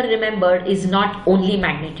vector, remember, is not only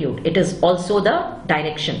magnitude. It is also the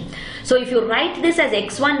direction. So if you write this as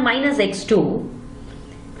x1 minus x2,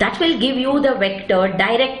 that will give you the vector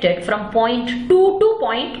directed from point 2 to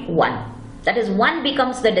point 1. That is, 1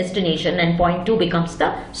 becomes the destination and point 2 becomes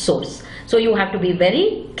the source. So you have to be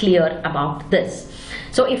very clear about this.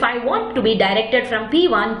 So if I want to be directed from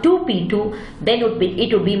P1 to P2, then it would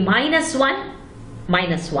be -1,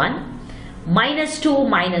 -1, -2,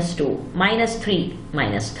 -2, -3,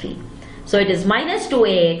 -3. So it is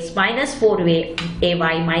 -2ax, -4ay,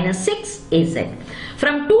 -6az.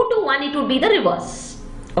 From 2 to 1 it would be the reverse.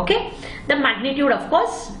 Okay, the magnitude of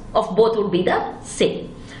course of both would be the same.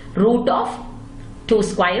 Root of 2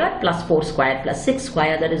 square plus 4 square plus 6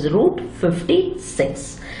 square, that is root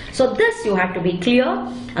 56. So this you have to be clear.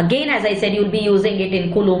 Again, as I said, you will be using it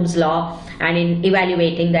in Coulomb's law and in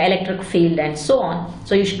evaluating the electric field and so on.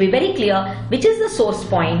 So you should be very clear which is the source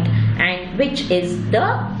point and which is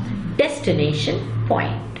the destination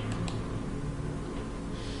point.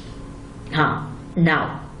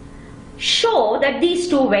 Now, show that these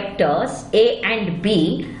two vectors A and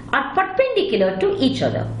B are perpendicular to each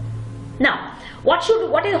other. Now, how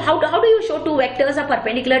do you show two vectors are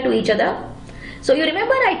perpendicular to each other? So you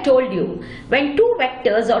remember I told you, when two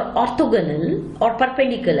vectors are orthogonal or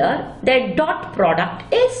perpendicular, their dot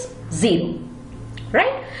product is 0,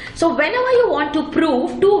 right? So whenever you want to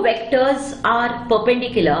prove two vectors are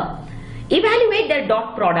perpendicular, evaluate their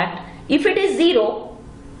dot product. If it is 0,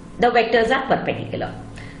 the vectors are perpendicular.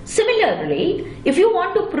 Similarly, if you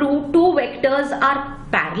want to prove two vectors are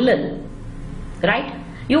parallel, right,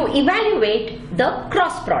 you evaluate the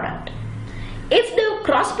cross product. If the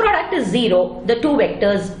cross product is 0, the two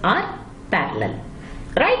vectors are parallel,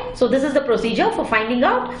 right? So this is the procedure for finding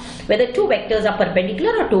out whether two vectors are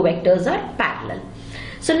perpendicular or two vectors are parallel.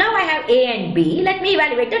 So now I have A and B. Let me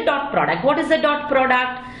evaluate the dot product. What is the dot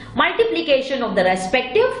product? Multiplication of the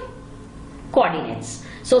respective coordinates.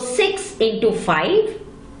 So 6 into 5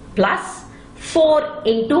 plus 4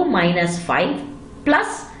 into -5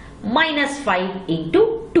 plus -5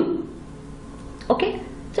 into 2. Okay,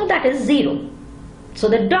 so that is 0. So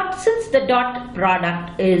the dot, since the dot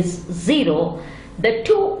product is 0, the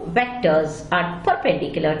two vectors are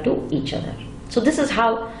perpendicular to each other. So this is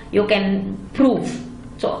how you can prove.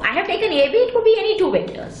 So I have taken AB, it could be any two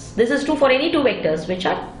vectors. This is true for any two vectors which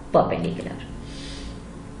are perpendicular.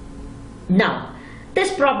 Now,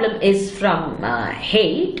 this problem is from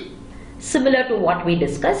Haidt, similar to what we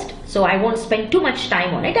discussed. So I won't spend too much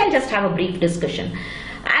time on it. I'll just have a brief discussion.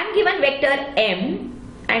 I am given vector M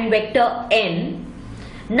and vector N.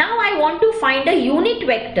 Now I want to find a unit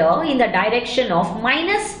vector in the direction of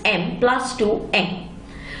 -m plus 2m.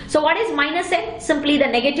 So what is -m? Simply the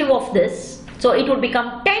negative of this. So it would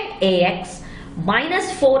become 10ax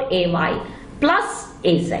minus 4ay plus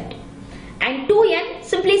az. And 2n,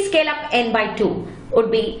 simply scale up n by 2, would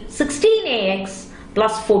be 16ax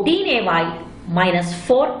plus 14ay minus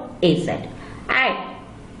 4az. Add.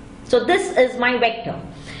 So this is my vector.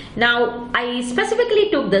 Now I specifically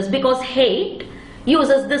took this because Haidt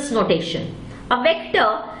uses this notation. A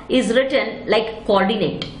vector is written like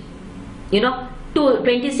coordinate.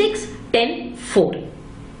 26, 10, 4.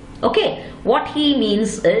 Okay, what he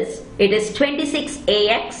means is it is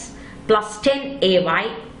 26ax plus 10ay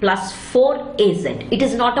plus 4az. It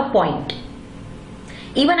is not a point.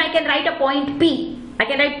 Even I can write a point P. I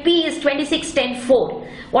can write P is 26, 10, 4.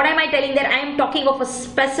 What am I telling there? I am talking of a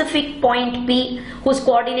specific point P whose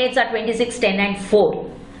coordinates are 26, 10 and 4.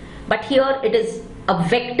 But here it is a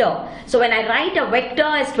vector. So when I write a vector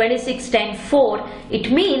as 26, 10, 4,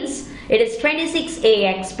 it means it is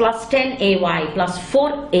 26ax plus 10ay plus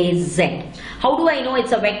 4az. How do I know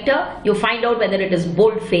it's a vector? You find out whether it is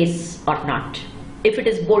boldface or not. If it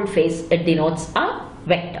is boldface, it denotes a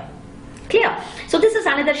vector. Clear? So this is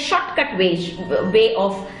another shortcut way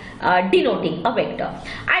of denoting a vector.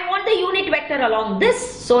 I want the unit vector along this.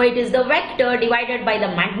 So it is the vector divided by the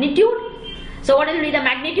magnitude. So what will be the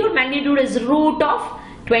magnitude? Magnitude is root of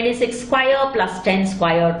 26 square plus 10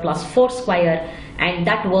 square plus 4 square, and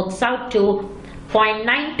that works out to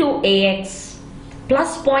 0.92ax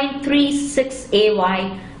plus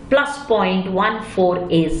 0.36ay plus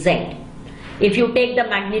 0.14az. If you take the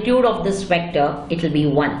magnitude of this vector, it will be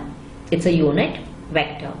 1. It's a unit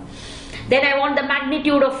vector. Then I want the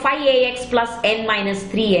magnitude of 5ax plus n minus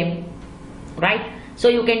 3m, right? So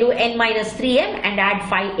you can do n minus 3m and add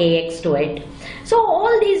 5ax to it. So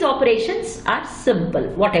all these operations are simple,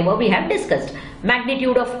 whatever we have discussed.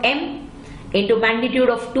 Magnitude of m into magnitude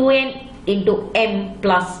of 2n into m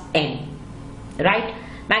plus n, right?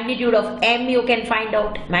 Magnitude of m you can find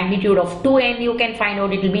out, magnitude of 2n you can find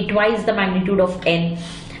out, it will be twice the magnitude of n,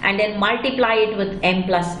 and then multiply it with m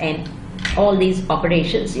plus n. All these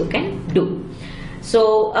operations you can do.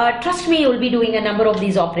 So trust me, you will be doing a number of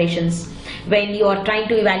these operations when you are trying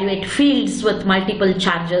to evaluate fields with multiple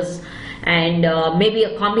charges and maybe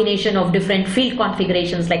a combination of different field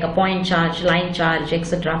configurations like a point charge, line charge,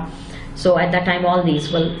 etc. So at that time all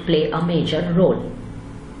these will play a major role.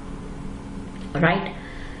 Alright.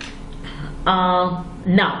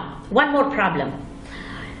 Now one more problem.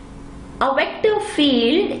 A vector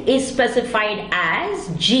field is specified as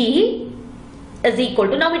G is equal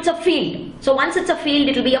to, now it's a field. So once it's a field,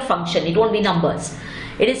 it will be a function, it won't be numbers.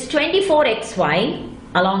 It is 24xy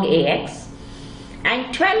along ax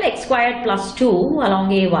and 12x squared plus 2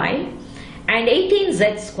 along ay and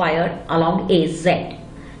 18z squared along az.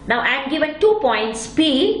 Now I am given 2 points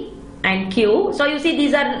P and Q. So you see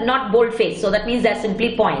these are not boldface, so that means they are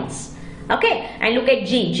simply points. Okay, and look at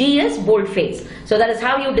G. G is boldface. So that is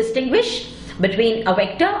how you distinguish between a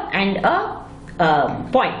vector and a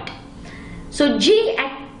point. So G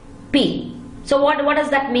at P. So what does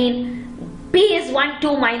that mean? P is 1,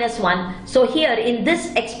 2, minus 1. So here in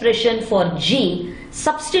this expression for G,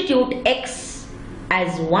 substitute x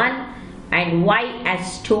as 1 and y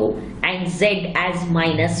as 2 and z as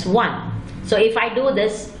minus 1. So if I do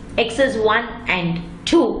this, x is 1 and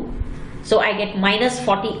 2. So I get minus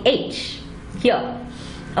 48 here.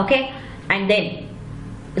 Okay. And then,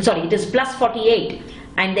 sorry, it is plus 48.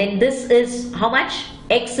 And then this is how much?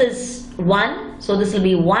 X is 1. So this will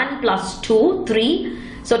be 1 plus 2, 3.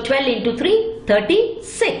 So 12 into 3,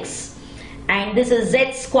 36. And this is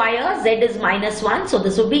z square. Z is minus 1. So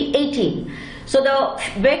this will be 18. So the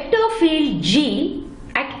vector field G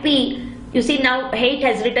at P, you see now Haidt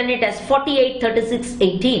has written it as 48, 36,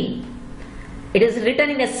 18. It is written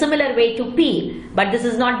in a similar way to P, but this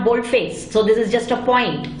is not boldface. So this is just a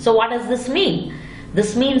point. So what does this mean?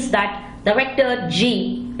 This means that the vector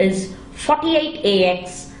G is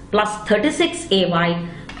 48ax plus 36ay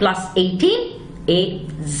plus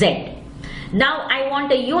 18az. Now I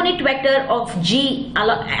want a unit vector of G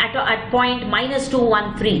at point minus 2,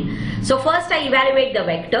 1, 3. So first I evaluate the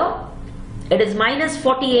vector. It is minus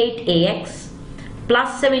 48ax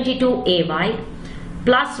plus 72ay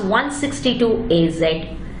plus 162az,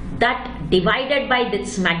 that divided by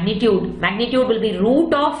its magnitude. Magnitude will be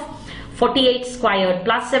root of 48 squared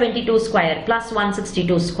plus 72 squared plus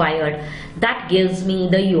 162 squared. That gives me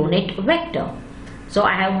the unit vector. So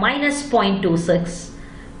I have minus 0.26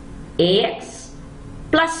 ax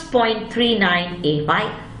plus 0.39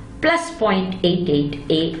 ay plus 0.88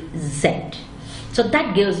 az. So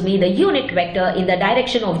that gives me the unit vector in the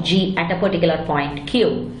direction of G at a particular point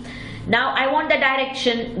Q. Now I want the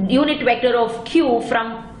direction unit vector of Q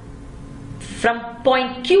from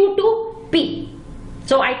point Q to P.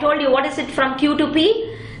 So I told you, what is it from Q to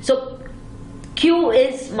P? So Q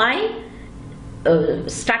is my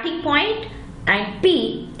starting point and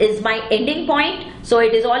P is my ending point. So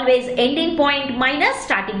it is always ending point minus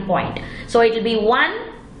starting point. So it will be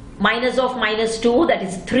 1 minus of minus 2, that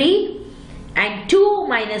is 3, and 2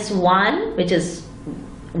 minus 1, which is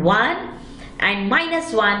 1, and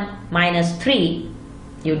minus 1 minus 3.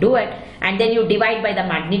 You do it, and then you divide by the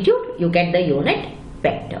magnitude, you get the unit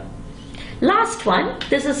vector. Last one,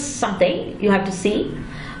 this is something you have to see.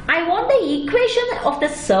 I want the equation of the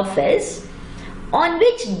surface on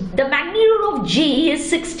which the magnitude of G is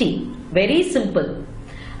 60. Very simple.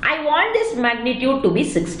 I want this magnitude to be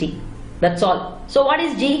 60. That's all. So what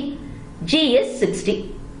is G? G is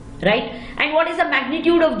 60, right? And what is the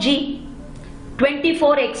magnitude of G?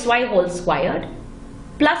 24xy whole squared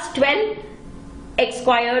plus 12x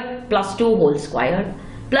squared plus 2 whole squared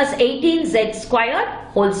plus 18z squared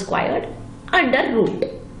whole squared under root.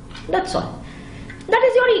 That's all. That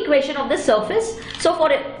is your equation of the surface. So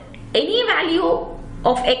for any value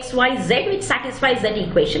of x, y, z which satisfies that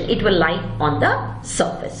equation, it will lie on the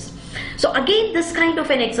surface. So again, this kind of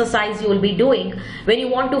an exercise you will be doing when you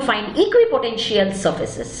want to find equipotential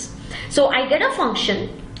surfaces. So I get a function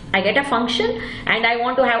and I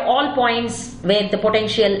want to have all points where the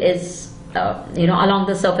potential is along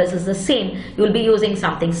the surface is the same. You will be using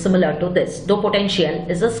something similar to this, though potential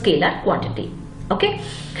is a scalar quantity. Okay,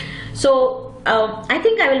 so I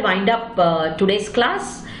think I will wind up today's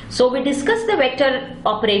class. So we discussed the vector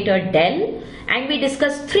operator del, and we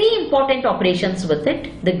discussed 3 important operations with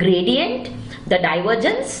it: the gradient, the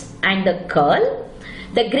divergence, and the curl.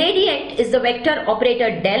 The gradient is the vector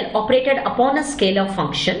operator del operated upon a scalar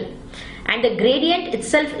function, and the gradient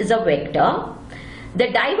itself is a vector. The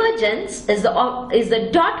divergence is the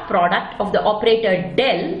dot product of the operator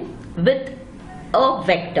del with a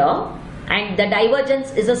vector, and the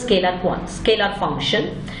divergence is a scalar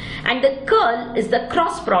function. And the curl is the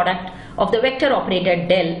cross product of the vector operator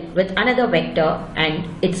del with another vector, and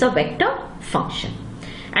it's a vector function.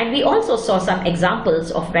 And we also saw some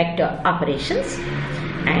examples of vector operations.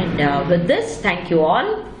 And with this, thank you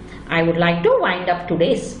all. I would like to wind up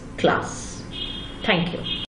today's class. Thank you.